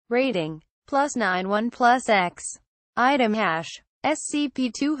Rating. +91 plus X. Item hash.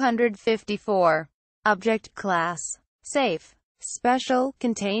 SCP-254. Object class. Safe. Special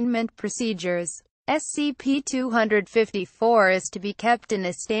Containment Procedures. SCP-254 is to be kept in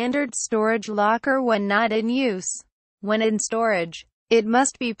a standard storage locker when not in use. When in storage, it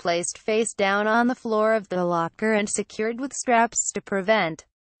must be placed face down on the floor of the locker and secured with straps to prevent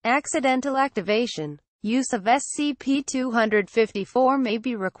accidental activation. Use of SCP-254 may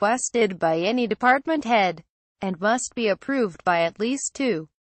be requested by any department head, and must be approved by at least 2.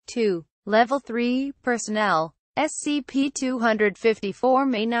 Level 3 personnel. SCP-254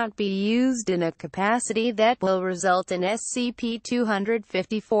 may not be used in a capacity that will result in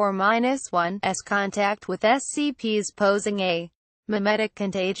SCP-254-1's contact with SCPs posing a memetic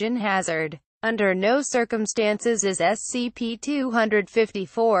contagion hazard. Under no circumstances is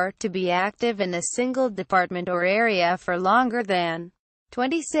SCP-254 to be active in a single department or area for longer than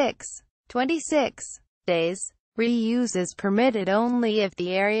 26 days. Reuse is permitted only if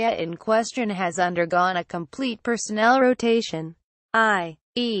the area in question has undergone a complete personnel rotation,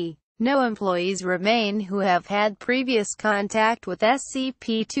 i.e., no employees remain who have had previous contact with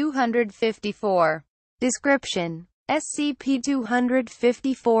SCP-254. Description: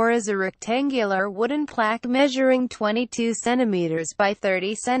 SCP-254 is a rectangular wooden plaque measuring 22 cm by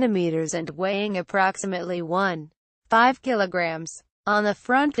 30 cm and weighing approximately 1.5 kilograms. On the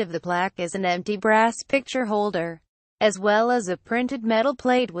front of the plaque is an empty brass picture holder, as well as a printed metal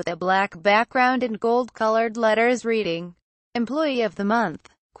plate with a black background and gold-colored letters reading, "Employee of the Month."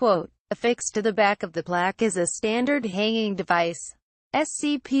 Quote, affixed to the back of the plaque is a standard hanging device.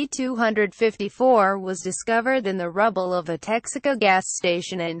 SCP-254 was discovered in the rubble of a Texaco gas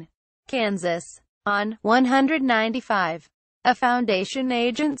station in Kansas on 195. A Foundation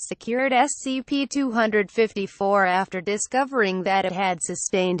agent secured SCP-254 after discovering that it had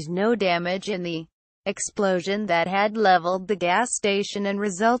sustained no damage in the explosion that had leveled the gas station and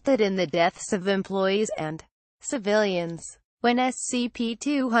resulted in the deaths of employees and civilians. When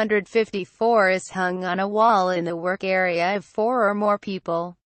SCP-254 is hung on a wall in the work area of 4 or more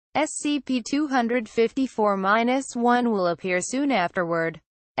people, SCP-254-1 will appear soon afterward.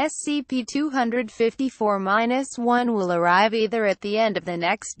 SCP-254-1 will arrive either at the end of the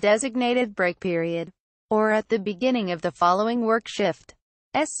next designated break period, or at the beginning of the following work shift.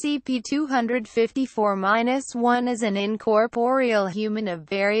 SCP-254-1 is an incorporeal human of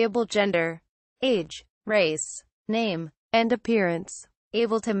variable gender, age, race, name, and appearance,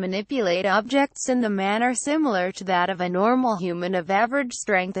 able to manipulate objects in the manner similar to that of a normal human of average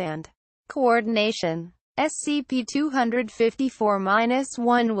strength and coordination.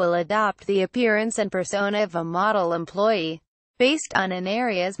 SCP-254-1 will adopt the appearance and persona of a model employee, based on an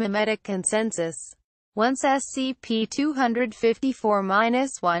area's memetic consensus. Once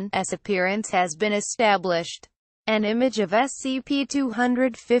SCP-254-1's appearance has been established, an image of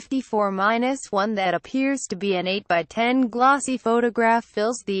SCP-254-1 that appears to be an 8x10 glossy photograph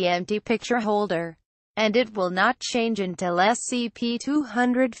fills the empty picture holder, and it will not change until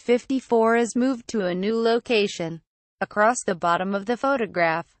SCP-254 is moved to a new location. Across the bottom of the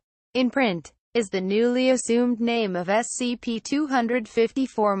photograph, in print, is the newly assumed name of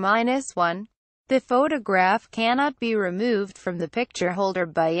SCP-254-1. The photograph cannot be removed from the picture holder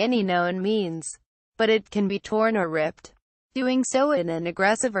by any known means, but it can be torn or ripped. Doing so in an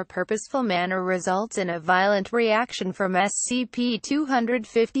aggressive or purposeful manner results in a violent reaction from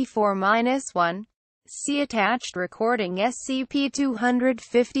SCP-254-1. See attached recording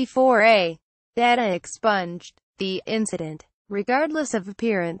SCP-254-A. Data expunged. The incident, regardless of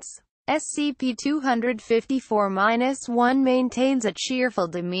appearance. SCP-254-1 maintains a cheerful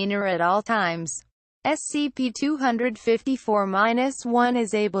demeanor at all times. SCP-254-1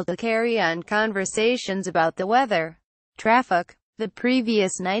 is able to carry on conversations about the weather, traffic, the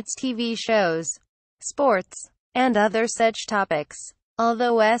previous night's TV shows, sports, and other such topics.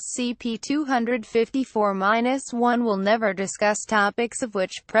 Although SCP-254-1 will never discuss topics of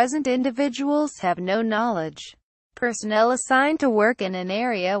which present individuals have no knowledge. Personnel assigned to work in an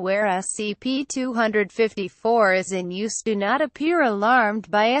area where SCP-254 is in use do not appear alarmed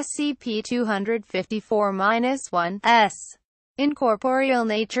by SCP-254-1's incorporeal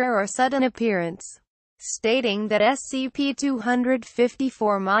nature or sudden appearance, stating that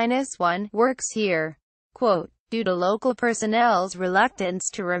SCP-254-1 works here, quote, due to local personnel's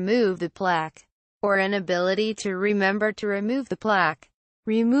reluctance to remove the plaque, or inability to remember to remove the plaque.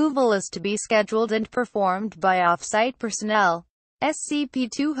 Removal is to be scheduled and performed by off-site personnel.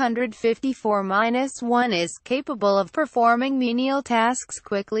 SCP-254-1 is capable of performing menial tasks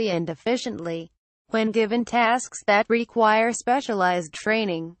quickly and efficiently. When given tasks that require specialized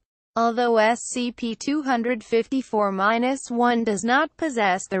training, Although SCP-254-1 does not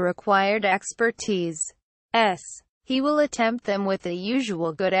possess the required expertise, he will attempt them with the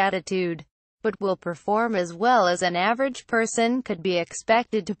usual good attitude, but will perform as well as an average person could be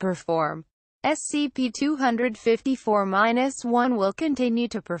expected to perform. SCP-254-1 will continue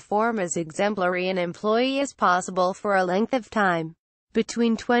to perform as exemplary an employee as possible for a length of time,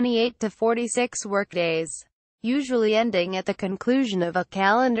 between 28 to 46 workdays, usually ending at the conclusion of a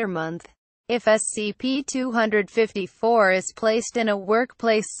calendar month. If SCP-254 is placed in a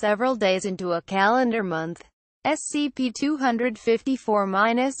workplace several days into a calendar month,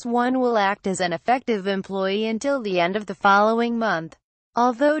 SCP-254-1 will act as an effective employee until the end of the following month.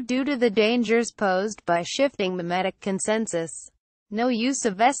 Although due to the dangers posed by shifting memetic consensus, no use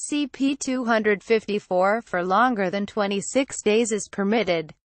of SCP-254 for longer than 26 days is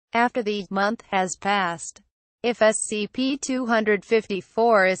permitted after the month has passed. If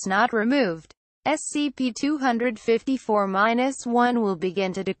SCP-254 is not removed, SCP-254-1 will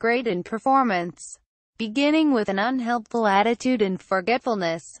begin to degrade in performance, beginning with an unhelpful attitude and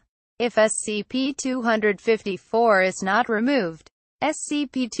forgetfulness. If SCP-254 is not removed,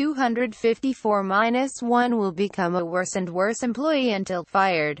 SCP-254-1 will become a worse and worse employee until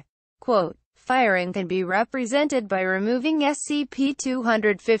fired. Quote, firing can be represented by removing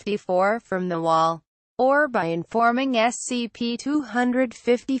SCP-254 from the wall, or by informing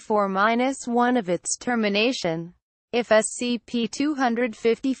SCP-254-1 of its termination. If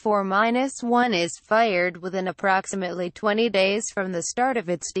SCP-254-1 is fired within approximately 20 days from the start of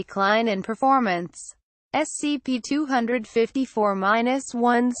its decline in performance,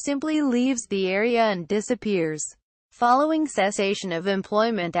 SCP-254-1 simply leaves the area and disappears. Following cessation of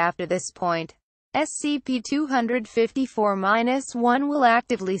employment after this point, SCP-254-1 will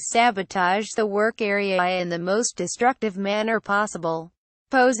actively sabotage the work area in the most destructive manner possible,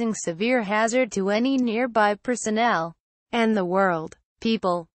 posing severe hazard to any nearby personnel and the world.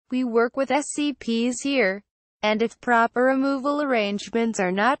 People, we work with SCPs here, and if proper removal arrangements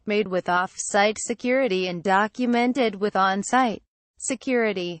are not made with off-site security and documented with on-site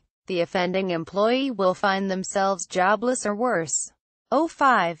security, the offending employee will find themselves jobless or worse.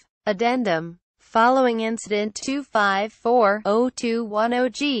 05. Addendum. Following Incident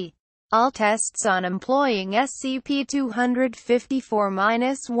 254-0210G, all tests on employing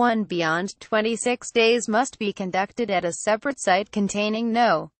SCP-254-1 beyond 26 days must be conducted at a separate site containing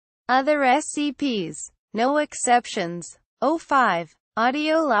no other SCPs. No exceptions. 05.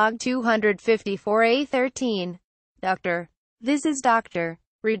 Audio log 254A13. Dr. This is Dr.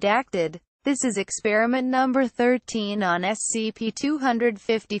 Redacted. This is experiment number 13 on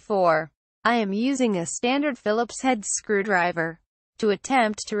SCP-254. I am using a standard Phillips head screwdriver to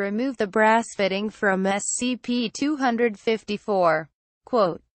attempt to remove the brass fitting from SCP-254.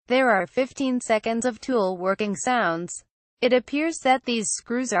 Quote, there are 15 seconds of tool working sounds. It appears that these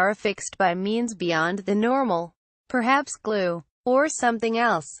screws are affixed by means beyond the normal, perhaps glue, or something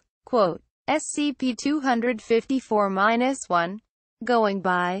else. Quote, SCP-254-1. Going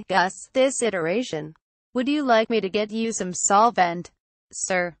by, Gus, this iteration. Would you like me to get you some solvent,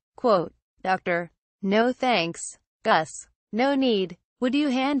 sir? Quote, Doctor. No thanks, Gus. No need. Would you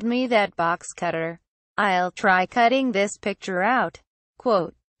hand me that box cutter? I'll try cutting this picture out.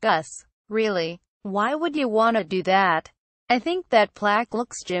 Quote, Gus. Really? Why would you want to do that? I think that plaque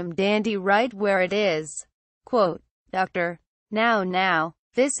looks Jim dandy right where it is. Quote, Doctor. Now,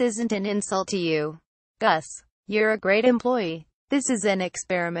 this isn't an insult to you. Gus. You're a great employee. This is an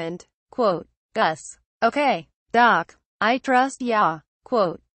experiment. Quote, Gus. Okay, Doc. I trust ya.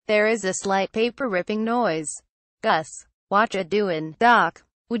 Quote, there is a slight paper ripping noise. Gus. Watcha doin', Doc?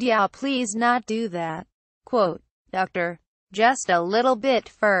 Would ya please not do that? Quote, Doctor. Just a little bit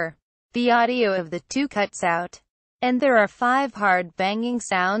fur. The audio of the two cuts out, and there are 5 hard banging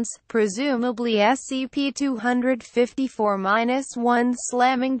sounds, presumably SCP-254-1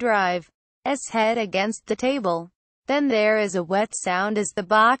 slamming drive's head against the table. Then there is a wet sound as the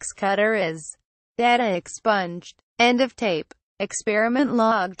box cutter is data expunged. End of tape. Experiment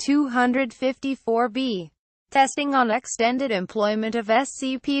log 254B. Testing on extended employment of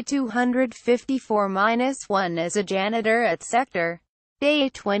SCP-254-1 as a janitor at Sector. Day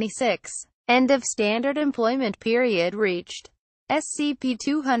 26. End of standard employment period reached.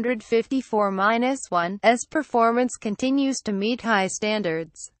 SCP-254-1's performance continues to meet high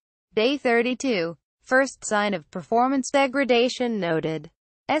standards. Day 32. First sign of performance degradation noted.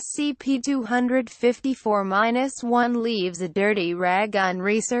 SCP-254-1 leaves a dirty rag on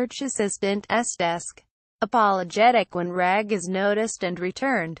Research Assistant's desk. Apologetic when rag is noticed and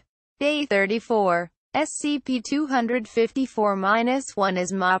returned. Day 34. SCP-254-1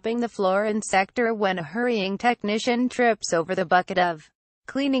 is mopping the floor in sector when a hurrying technician trips over the bucket of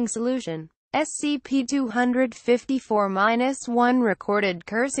cleaning solution. SCP-254-1 recorded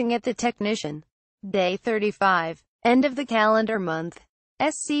cursing at the technician. Day 35. End of the calendar month.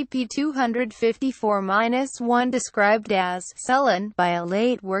 SCP-254-1 described as sullen by a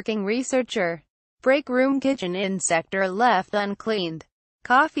late working researcher. Break room kitchen in sector left uncleaned.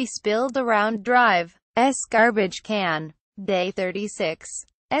 Coffee spilled around drive. Garbage can. Day 36.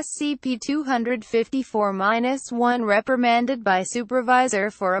 SCP-254-1 reprimanded by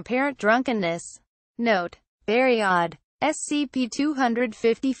supervisor for apparent drunkenness. Note: very odd.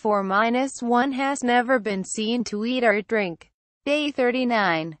 SCP-254-1 has never been seen to eat or drink. Day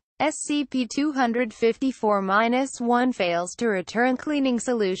 39. SCP-254-1 fails to return cleaning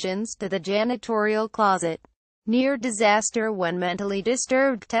solutions to the janitorial closet. Near disaster when mentally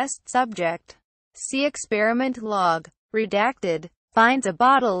disturbed test subject. See experiment log. Redacted. Finds a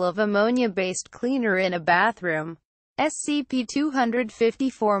bottle of ammonia-based cleaner in a bathroom.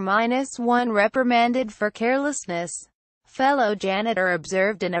 SCP-254-1 reprimanded for carelessness. Fellow janitor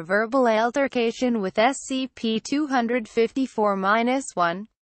observed in a verbal altercation with SCP-254-1.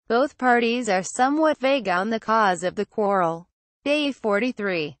 Both parties are somewhat vague on the cause of the quarrel. Day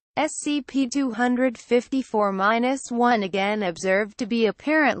 43. SCP-254-1 again observed to be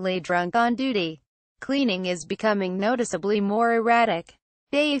apparently drunk on duty. Cleaning is becoming noticeably more erratic.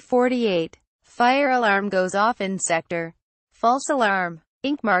 Day 48. Fire alarm goes off in sector. False alarm.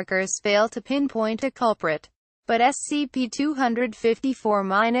 Ink markers fail to pinpoint a culprit. But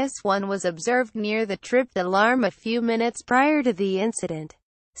SCP-254-1 was observed near the tripped alarm a few minutes prior to the incident.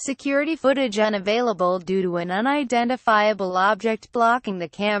 Security footage unavailable due to an unidentifiable object blocking the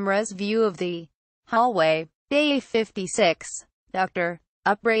camera's view of the hallway. Day 56. Dr.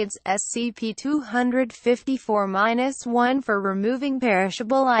 upgrades SCP-254-1 for removing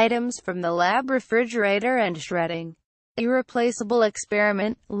perishable items from the lab refrigerator and shredding. Irreplaceable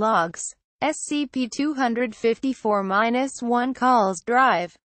experiment logs. SCP-254-1 calls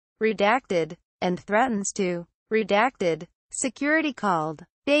drive. Redacted. And threatens to. Redacted. Security called.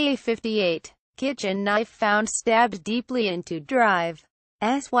 Day 58. Kitchen knife found stabbed deeply into drive.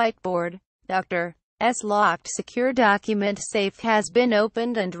 Whiteboard. Dr. Locked secure document safe has been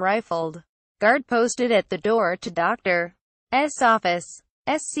opened and rifled. Guard posted at the door to Dr. office.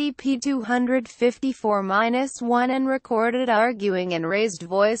 SCP-254-1 and recorded arguing and raised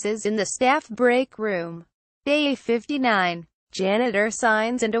voices in the staff break room. Day 59. Janitor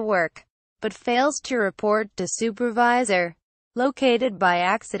signs into work, but fails to report to supervisor. Located by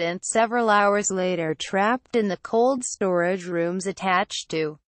accident several hours later trapped in the cold storage rooms attached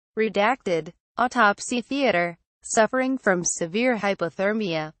to. Redacted. Autopsy theater. Suffering from severe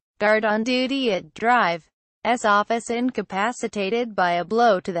hypothermia. Guard on duty at drive. Office incapacitated by a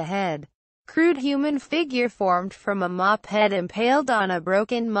blow to the head. Crude human figure formed from a mop head impaled on a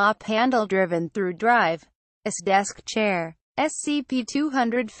broken mop handle driven through drive. Desk chair.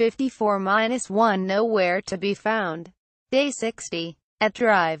 SCP-254-1 nowhere to be found. Day 60. At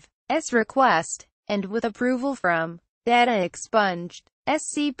drive. Request. And with approval from. Data expunged.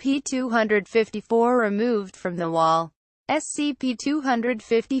 SCP-254 removed from the wall.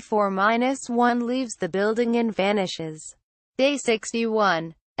 SCP-254-1 leaves the building and vanishes. Day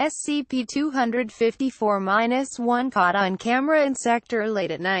 61. SCP-254-1 caught on camera in sector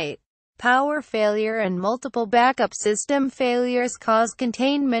late at night. Power failure and multiple backup system failures cause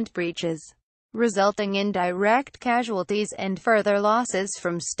containment breaches, resulting in direct casualties and further losses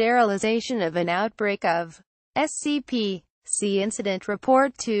from sterilization of an outbreak of SCP. See Incident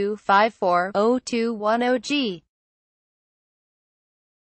Report 254-0210G.